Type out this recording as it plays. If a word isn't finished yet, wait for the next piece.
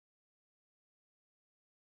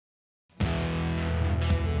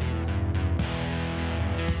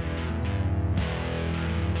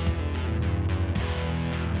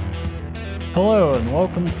Hello and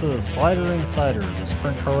welcome to the Slider Insider, the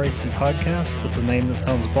sprint car racing podcast with a name that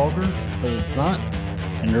sounds vulgar, but it's not,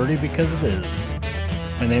 and dirty because it is.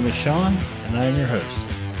 My name is Sean, and I am your host.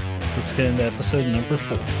 Let's get into episode number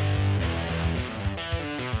 4.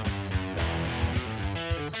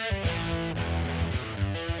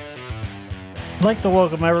 I'd like to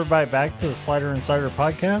welcome everybody back to the Slider Insider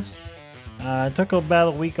podcast. I took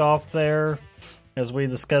about a week off there. As we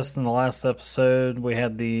discussed in the last episode, we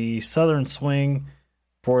had the Southern Swing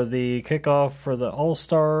for the kickoff for the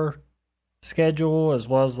All-Star schedule, as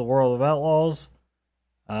well as the World of Outlaws,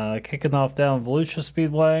 kicking off down Volusia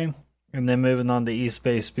Speedway, and then moving on to East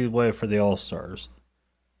Bay Speedway for the All-Stars.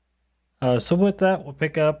 So with that, we'll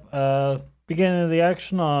pick up beginning of the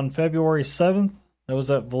action on February 7th. That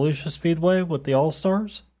was at Volusia Speedway with the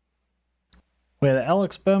All-Stars. We had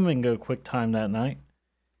Alex Bowman go quick time that night.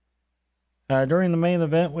 During the main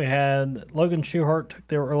event, we had Logan Schuchart took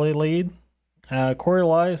their early lead. Corey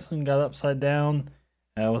Eliason got upside down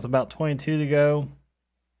with about 22 to go.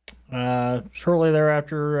 Shortly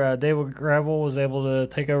thereafter, David Gravel was able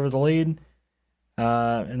to take over the lead.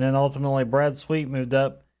 And then ultimately, Brad Sweet moved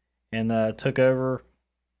up and took over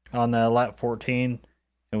on lap 14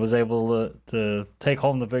 and was able to take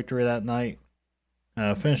home the victory that night,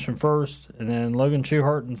 finishing first. And then Logan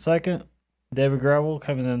Schuchart in second, David Gravel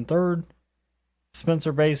coming in third,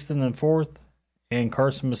 Spencer Baston in fourth, and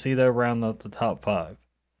Carson Macedo rounding up the top 5.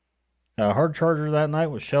 Hard charger that night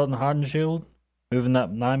was Sheldon Hodenshield, moving up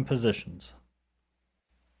 9 positions.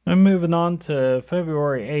 And moving on to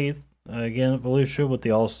February 8th, again at Volusia with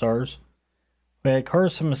the All-Stars. We had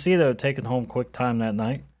Carson Macedo taking home quick time that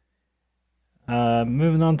night.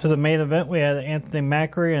 Moving on to the main event, we had Anthony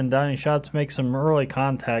Macri and Donnie Schatz make some early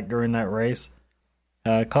contact during that race,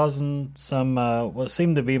 causing some what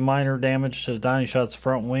seemed to be minor damage to Donnie Schatz's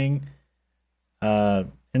front wing.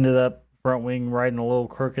 Ended up front wing riding a little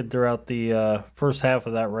crooked throughout the first half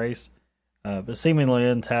of that race, but seemingly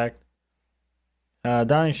intact.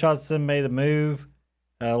 Donnie Schatz then made a move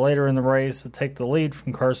later in the race to take the lead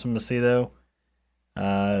from Carson Macedo.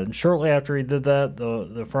 Shortly after he did that,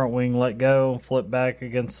 the front wing let go, flipped back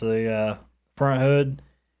against the front hood,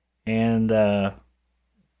 and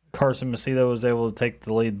Carson Macedo was able to take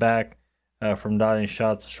the lead back from Donnie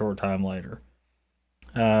Schatz a short time later.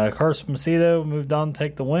 Carson Macedo moved on to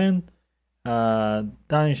take the win.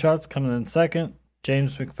 Donnie Schatz coming in second,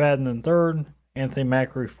 James McFadden in third, Anthony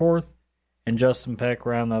Macri fourth, and Justin Peck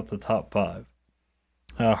round out the top 5.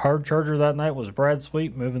 Hard charger that night was Brad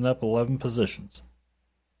Sweet, moving up 11 positions.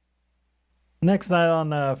 Next night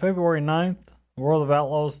on February 9th, the World of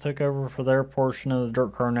Outlaws took over for their portion of the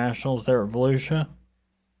Dirtcar Nationals there at Volusia.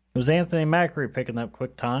 It was Anthony Macri picking up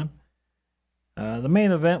quick time. The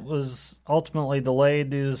main event was ultimately delayed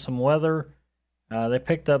due to some weather. They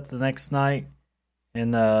picked up the next night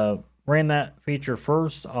and ran that feature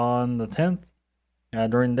first on the 10th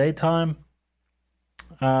during the daytime.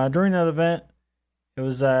 During that event, it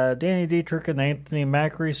was Danny Dietrich and Anthony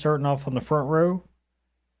Macri starting off on the front row.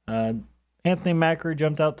 Anthony Macri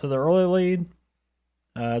jumped out to the early lead.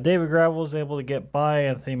 David Gravel was able to get by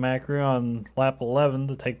Anthony Macri on lap 11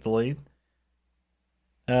 to take the lead.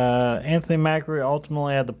 Anthony Macri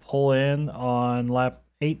ultimately had to pull in on lap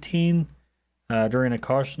 18 during a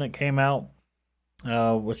caution that came out,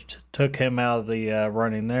 which took him out of the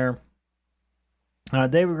running there.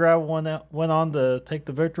 David Gravel went on to take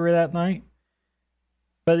the victory that night.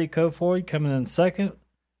 Buddy Kofoid coming in second.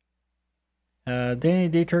 Danny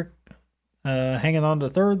Dietrich hanging on to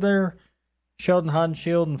third there. Sheldon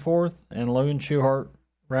Hodenshield in fourth, and Logan Schuchart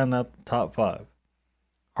rounding out the top 5.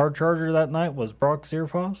 Hard charger that night was Brock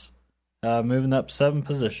Zierfoss, moving up 7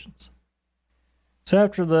 positions. So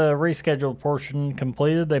after the rescheduled portion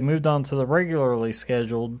completed, they moved on to the regularly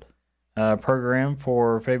scheduled program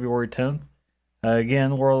for February 10th.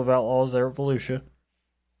 Again, World of Outlaws there at Volusia.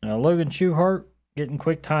 Logan Schuchart getting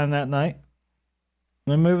quick time that night.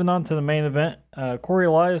 And then moving on to the main event, Corey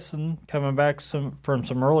Eliason coming back from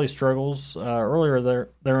some early struggles earlier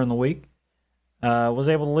there in the week. Was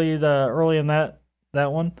able to lead early in that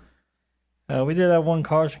one. We did have one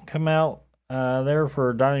caution come out there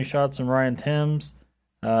for Donnie Schatz and Ryan Timms,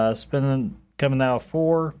 coming out of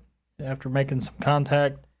 4 after making some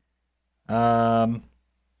contact. Late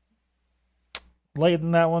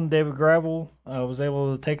in that one, David Gravel was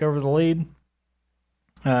able to take over the lead.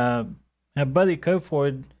 Had Buddy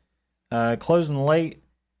Kofoid closing late,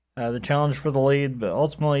 the challenge for the lead, but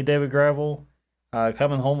ultimately David Gravel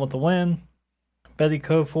coming home with the win. Buddy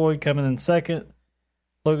Kofoid coming in second,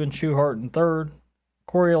 Logan Schuchart in third,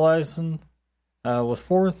 Corey Eliason with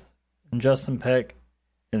fourth, and Justin Peck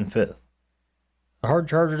in fifth. The hard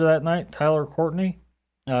charger that night, Tyler Courtney,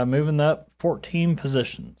 moving up 14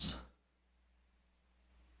 positions.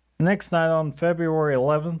 The next night on February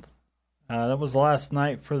 11th, that was the last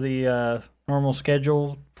night for the normal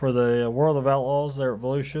schedule for the World of Outlaws there at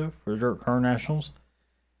Volusia for the Dirtcar Nationals.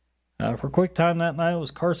 For quick time that night, it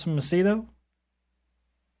was Carson Macedo.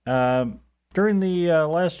 During the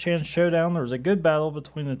last chance showdown, there was a good battle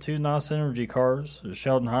between the two NOS Energy cars,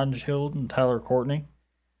 Sheldon Hodenshield and Tyler Courtney.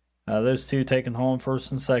 Those two taking home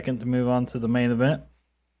first and second to move on to the main event.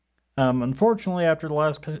 Unfortunately, after the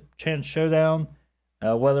last chance showdown,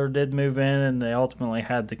 weather did move in and they ultimately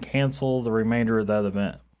had to cancel the remainder of that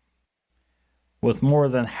event. With more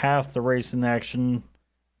than half the racing action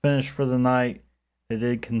finished for the night, they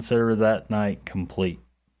did consider that night complete.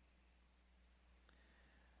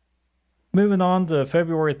 Moving on to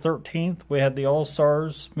February 13th, we had the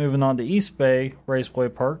All-Stars moving on to East Bay Raceway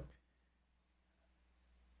Park.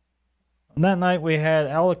 On that night, we had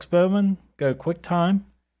Alex Bowman go quick time.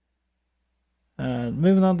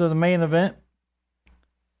 Moving on to the main event,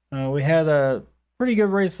 we had a pretty good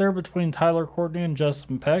race there between Tyler Courtney and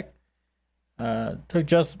Justin Peck. Took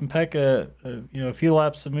Justin Peck a few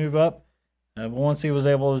laps to move up. But once he was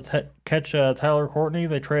able to catch Tyler Courtney,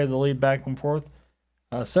 they traded the lead back and forth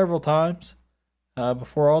several times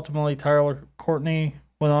before ultimately Tyler Courtney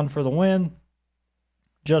went on for the win.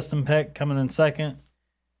 Justin Peck coming in second.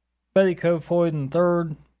 Betty Kofoid in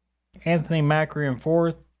third. Anthony Macri in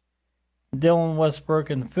fourth. Dylan Westbrook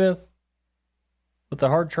in fifth. With the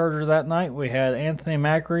hard charger that night, we had Anthony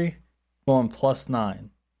Macri going +9.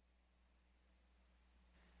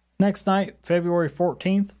 Next night, February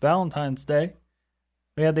 14th, Valentine's Day,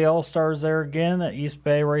 we had the All-Stars there again at East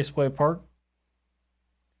Bay Raceway Park.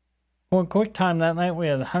 Going quick time that night, we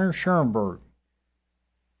had Hunter Schoenberg.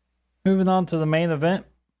 Moving on to the main event,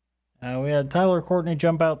 we had Tyler Courtney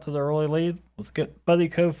jump out to the early lead with Buddy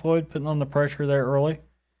Kofoid putting on the pressure there early.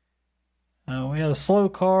 We had a slow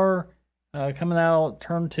car coming out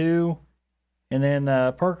turn 2, and then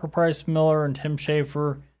Parker Price Miller and Tim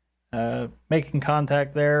Schaefer making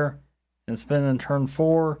contact there and spinning turn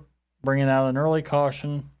 4, bringing out an early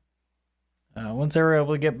caution. Once they were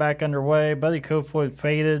able to get back underway, Buddy Kofoid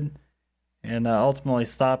faded and ultimately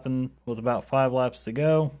stopping with about 5 laps to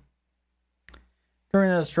go. During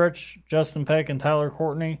that stretch, Justin Peck and Tyler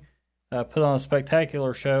Courtney put on a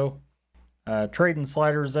spectacular show, trading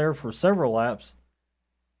sliders there for several laps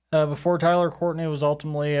before Tyler Courtney was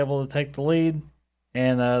ultimately able to take the lead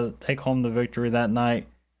and take home the victory that night,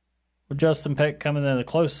 with Justin Peck coming in a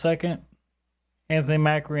close second, Anthony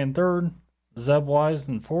Macri in third, Zeb Wise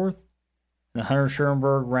in fourth, and Hunter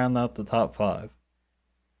Schoenberg round out the top 5.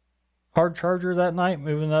 Hard charger that night,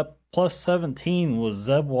 moving up +17, was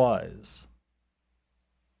Zeb Wise.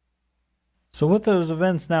 So with those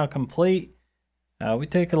events now complete, we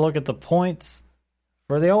take a look at the points.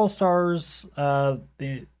 For the All-Stars,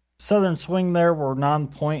 the Southern Swing there were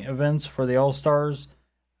non-point events for the All-Stars.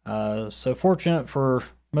 So fortunate for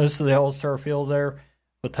most of the All-Star field there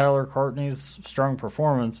with Tyler Courtney's strong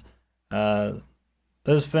performance.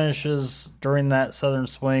 Those finishes during that Southern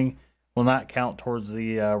Swing will not count towards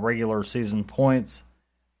the regular season points.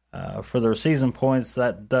 For their season points,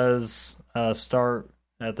 that does start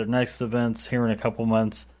at their next events here in a couple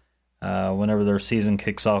months whenever their season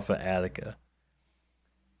kicks off at Attica.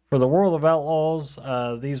 For the World of Outlaws,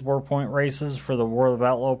 these were point races for the World of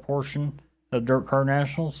Outlaw portion of Dirtcar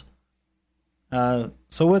Nationals.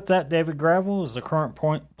 So with that, David Gravel is the current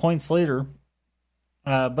points leader.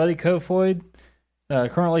 Buddy Kofoid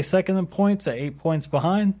currently second in points at 8 points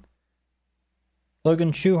behind.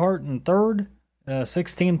 Logan Schuhart in third,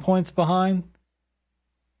 16 points behind.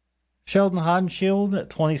 Sheldon Hodenshield at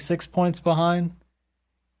 26 points behind.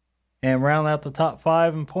 And round out the top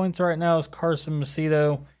 5 in points right now is Carson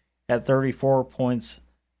Macedo at 34 points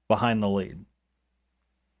behind the lead.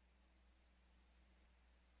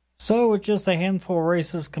 So with just a handful of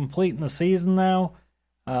races complete in the season now,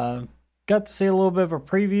 got to see a little bit of a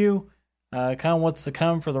preview, kind of what's to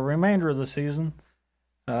come for the remainder of the season.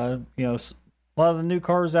 A lot of the new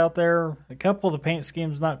cars out there, a couple of the paint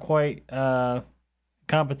schemes not quite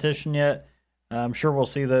competition yet. I'm sure we'll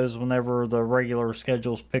see those whenever the regular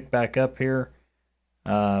schedules pick back up here.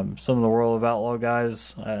 Some of the World of Outlaw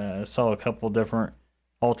guys, I saw a couple different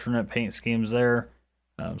alternate paint schemes there.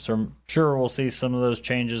 So I'm sure we'll see some of those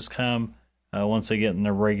changes come once they get in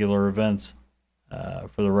their regular events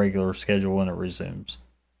for the regular schedule when it resumes.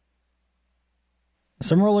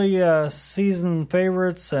 Some really season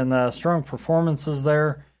favorites and strong performances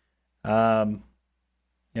there.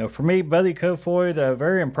 For me, Buddy Kofoid, a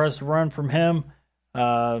very impressive run from him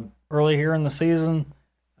early here in the season.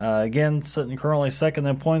 Again, sitting currently second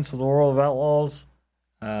in points with the World of Outlaws.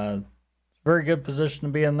 Very good position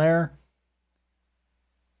to be in there.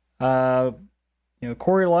 Corey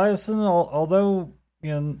Eliason, although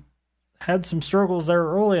had some struggles there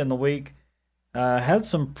early in the week, had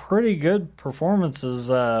some pretty good performances,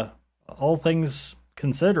 all things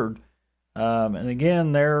considered. And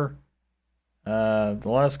again, there, the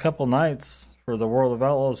last couple nights for the World of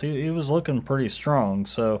Outlaws, he was looking pretty strong.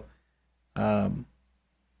 So,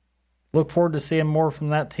 look forward to seeing more from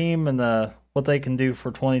that team and what they can do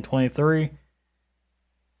for 2023.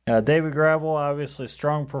 David Gravel, obviously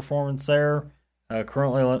strong performance there.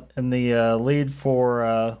 Currently in the lead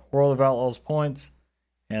for World of Outlaws points,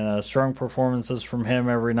 and strong performances from him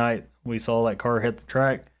every night we saw that car hit the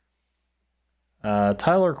track.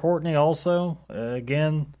 Tyler Courtney also,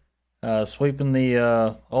 again, sweeping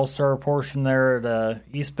the All-Star portion there at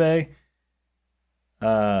East Bay.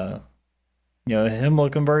 Him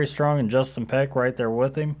looking very strong, and Justin Peck right there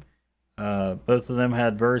with him. Both of them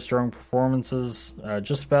had very strong performances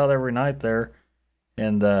just about every night there.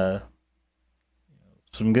 And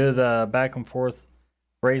some good back and forth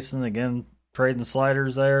racing, again, trading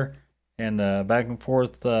sliders there. And back and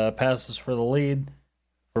forth passes for the lead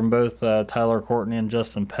from both Tyler Courtney and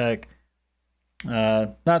Justin Peck.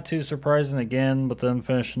 Not too surprising, again, with them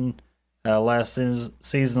finishing last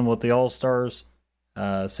season with the All-Stars.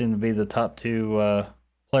 Seemed to be the top two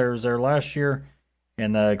players there last year,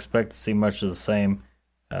 and expect to see much of the same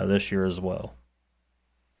this year as well.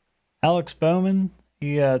 Alex Bowman,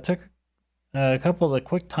 he took a couple of the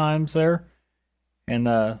quick times there, and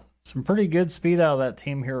some pretty good speed out of that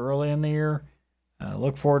team here early in the year.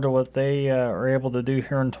 Look forward to what they are able to do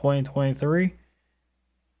here in 2023.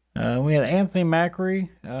 We had Anthony Macri.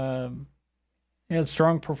 He had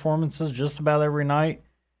strong performances just about every night.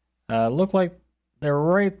 Looked like they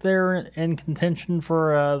were right there in contention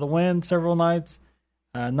for the win several nights.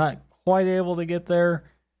 Not quite able to get there.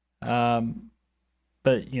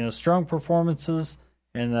 But, strong performances.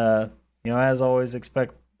 And, as always,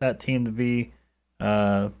 expect that team to be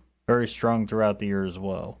very strong throughout the year as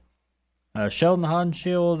well. Sheldon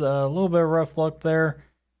Hodenshield, a little bit of rough luck there.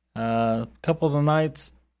 A couple of the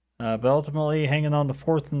nights. But ultimately hanging on to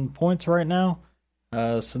fourth in points right now.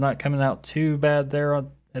 So not coming out too bad there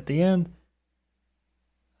at the end.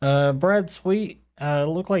 Brad Sweet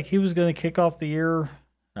looked like he was going to kick off the year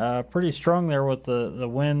pretty strong there with the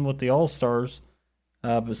win with the All-Stars.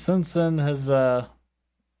 But since then has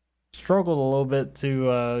struggled a little bit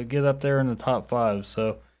to get up there in the top five.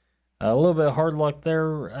 So a little bit of hard luck there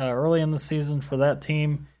early in the season for that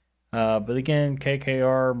team. But again,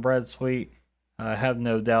 KKR and Brad Sweet, I have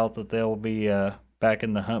no doubt that they'll be back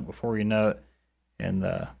in the hunt before you know it and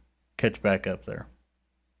catch back up there.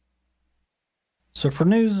 So for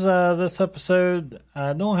news this episode,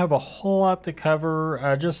 I don't have a whole lot to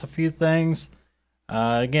cover, just a few things.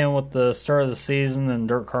 Again, with the start of the season and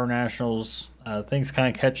Dirtcar Nationals, things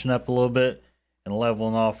kind of catching up a little bit and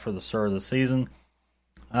leveling off for the start of the season.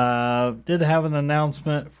 Did have an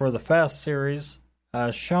announcement for the Fast Series.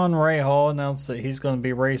 Sean Rahal announced that he's going to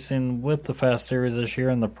be racing with the Fast Series this year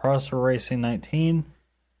in the Prosser Racing 19.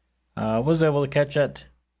 Was able to catch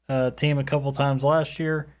that team a couple times last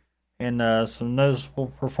year, and some noticeable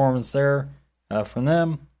performance there from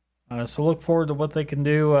them. So look forward to what they can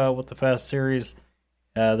do with the Fast Series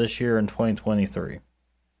this year in 2023.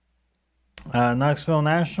 Knoxville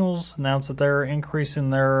Nationals announced that they're increasing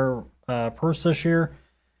their purse this year.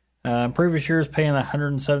 Previous years paying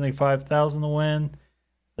 $175,000 to win.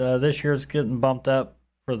 This year it's getting bumped up.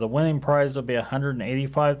 For the winning prize, it'll be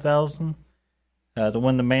 $185,000 to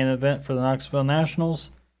win the main event for the Knoxville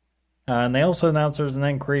Nationals. And they also announced there's an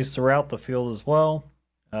increase throughout the field as well,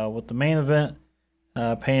 with the main event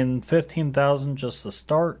paying $15,000 just to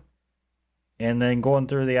start, and then going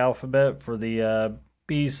through the alphabet for the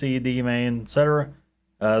B, C, D main, etc.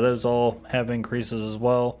 Those all have increases as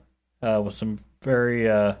well, with some very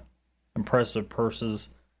impressive purses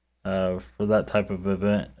for that type of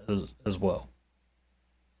event as well.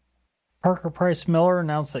 Parker Price Miller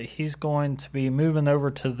announced that he's going to be moving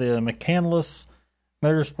over to the McCandless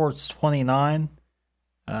Motorsports 29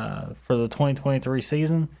 for the 2023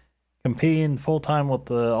 season, competing full-time with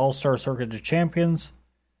the All-Star Circuit of Champions,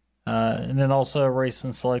 and then also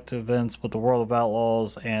racing select events with the World of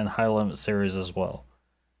Outlaws and High Limit Series as well.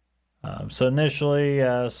 So initially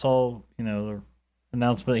saw the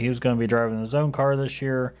announcement that he was going to be driving his own car this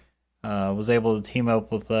year, was able to team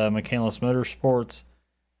up with McCandless Motorsports.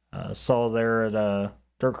 Saw there at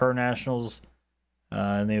Dirtcar Nationals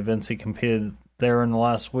and the events he competed there in the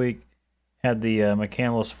last week. Had the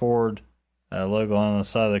McCandless Ford logo on the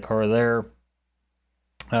side of the car there.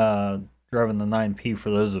 driving the 9P for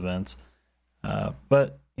those events.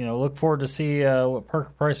 But look forward to see what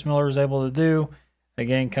Parker Price Miller is able to do.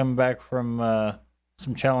 Again, coming back from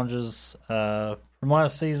some challenges from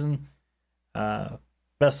last season.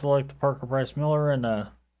 Best of luck to Parker Price Miller, and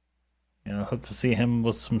hope to see him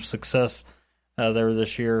with some success there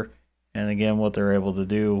this year. And again, what they're able to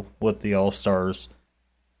do with the All-Stars.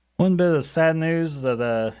 One bit of sad news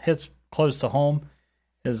that hits close to home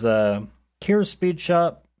is Keir Speed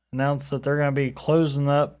Shop announced that they're going to be closing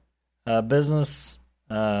up business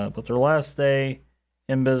with their last day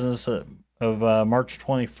in business of March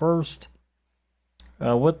 21st.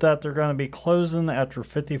 With that, they're going to be closing after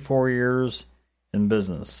 54 years in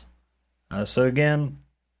business. So again,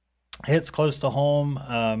 hits close to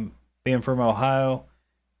home. Being from Ohio,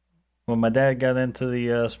 when my dad got into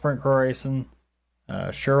the sprint car racing,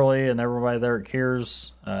 Shirley and everybody there at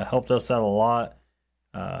Kears helped us out a lot.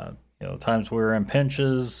 Times we were in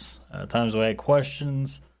pinches, times we had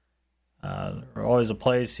questions. There was always a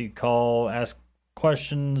place you call, ask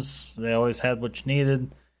questions. They always had what you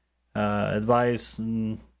needed, advice,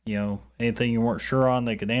 and anything you weren't sure on,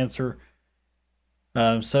 they could answer.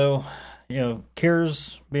 So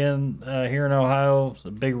Kears being here in Ohio is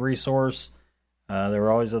a big resource. They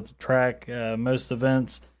were always at the track, most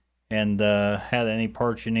events, and had any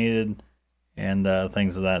parts you needed and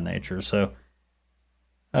things of that nature. So,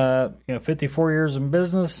 54 years in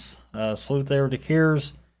business. Salute there to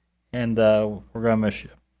Kears, and we're gonna miss you.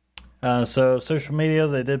 So, social media,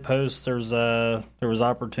 they did post. There was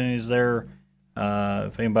opportunities there.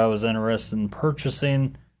 If anybody was interested in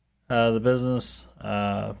purchasing the business,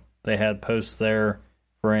 they had posts there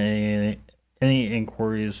for any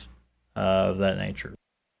inquiries of that nature.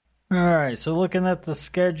 All right, so looking at the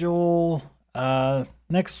schedule,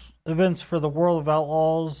 next events for the World of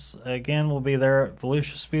Outlaws, again, will be there at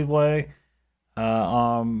Volusia Speedway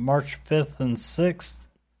on March 5th and 6th.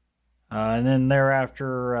 And then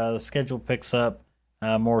thereafter, the schedule picks up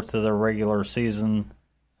more to the regular season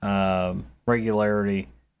regularity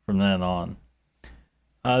from then on.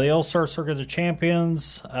 The All-Star Circuit of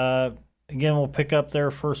Champions, again, will pick up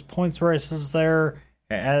their first points races there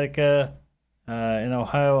at Attica in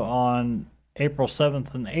Ohio on April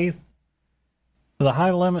 7th and 8th. For the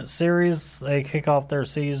High Limit Series, they kick off their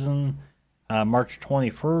season March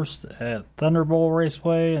 21st at Thunderbolt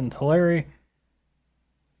Raceway in Tulare.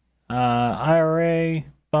 IRA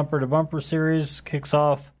Bumper to Bumper Series kicks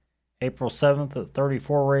off April 7th at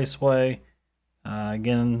 34 Raceway.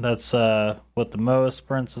 Again, that's with the MOA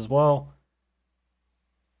sprints as well.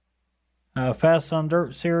 Fast on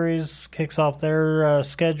Dirt Series kicks off their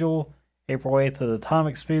schedule April 8th at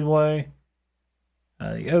Atomic Speedway.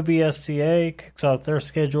 The OVSCA kicks off their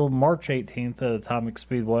schedule March 18th at Atomic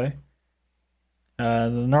Speedway.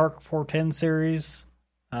 The NARC 410 Series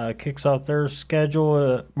kicks off their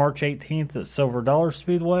schedule March 18th at Silver Dollar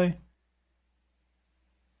Speedway.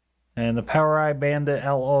 And the Power Eye Bandit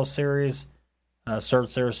Outlaw Series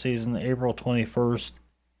starts their season April 21st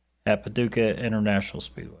at Paducah International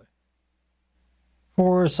Speedway.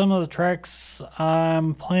 For some of the tracks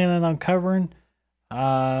I'm planning on covering,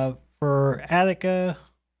 for Attica,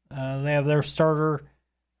 they have their starter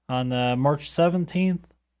on March 17th.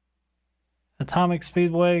 Atomic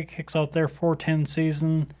Speedway kicks off their 410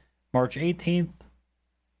 season March 18th.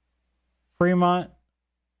 Fremont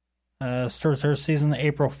starts their season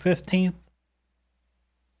April 15th.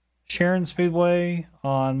 Sharon Speedway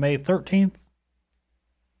on May 13th.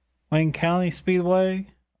 Wayne County Speedway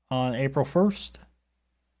on April 1st.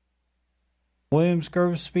 Williams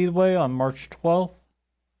Grove Speedway on March 12th.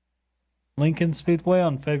 Lincoln Speedway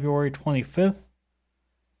on February 25th.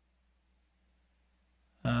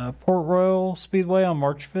 Port Royal Speedway on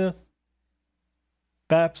March 5th.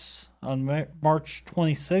 BAPS on March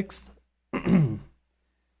 26th.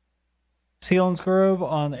 Selinsgrove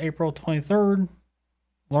on April 23rd.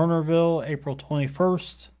 Lernerville April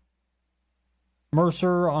 21st.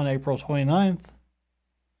 Mercer on April 29th.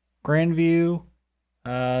 Grandview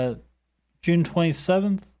June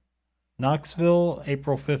 27th. Knoxville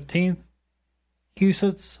April 15th.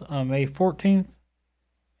 Huset's on May 14th.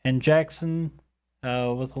 And Jackson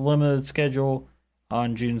with a limited schedule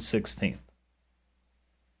on June 16th.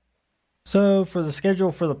 So for the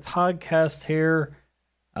schedule for the podcast here,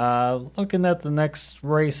 looking at the next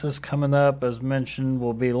races coming up, as mentioned,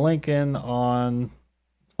 will be Lincoln on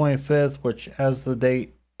 25th, which as the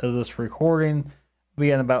date of this recording will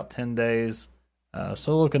be in about 10 days.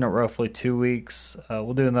 So looking at roughly 2 weeks.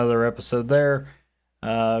 We'll do another episode there,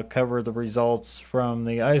 cover the results from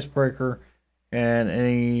the icebreaker and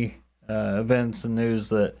any events and news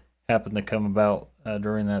that happen to come about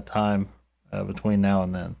during that time between now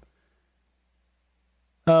and then.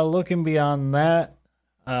 Looking beyond that,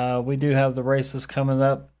 we do have the races coming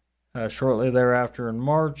up shortly thereafter in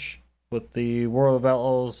March, with the World of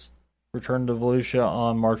Outlaws return to Volusia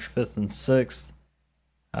on March 5th and 6th.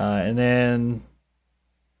 And then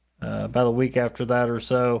about a week after that or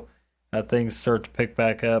so, things start to pick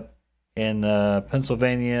back up in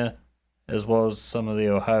Pennsylvania, as well as some of the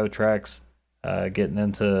Ohio tracks getting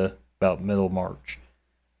into about middle March.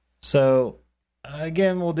 So,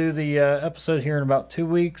 again, we'll do the episode here in about 2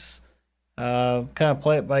 weeks. Kind of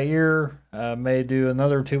play it by ear. May do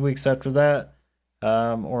another 2 weeks after that,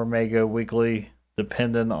 or may go weekly,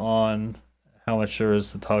 depending on how much there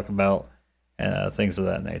is to talk about and things of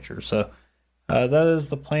that nature. So that is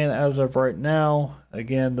the plan as of right now.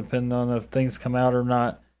 Again, depending on if things come out or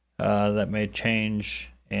not, that may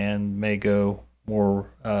change and may go more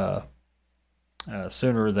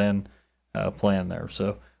sooner than planned there.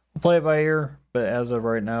 So we'll play it by ear, but as of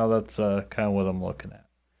right now, that's kind of what I'm looking at.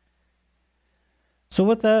 So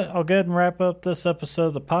with that, I'll go ahead and wrap up this episode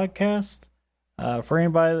of the podcast. For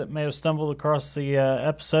anybody that may have stumbled across the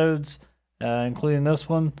episodes, including this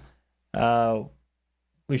one,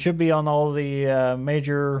 we should be on all the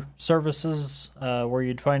major services where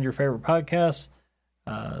you'd find your favorite podcasts.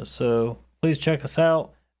 So please check us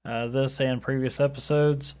out, this and previous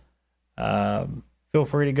episodes. Feel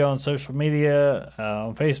free to go on social media,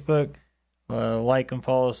 on Facebook, like and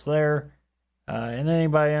follow us there. And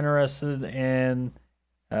anybody interested in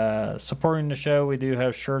supporting the show, we do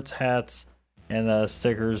have shirts, hats, and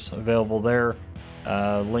stickers available there.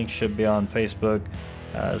 Links should be on Facebook,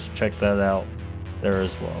 so check that out there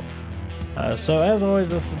as well. So as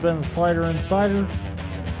always, this has been the Slider Insider,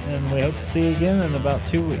 and we hope to see you again in about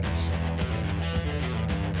 2 weeks.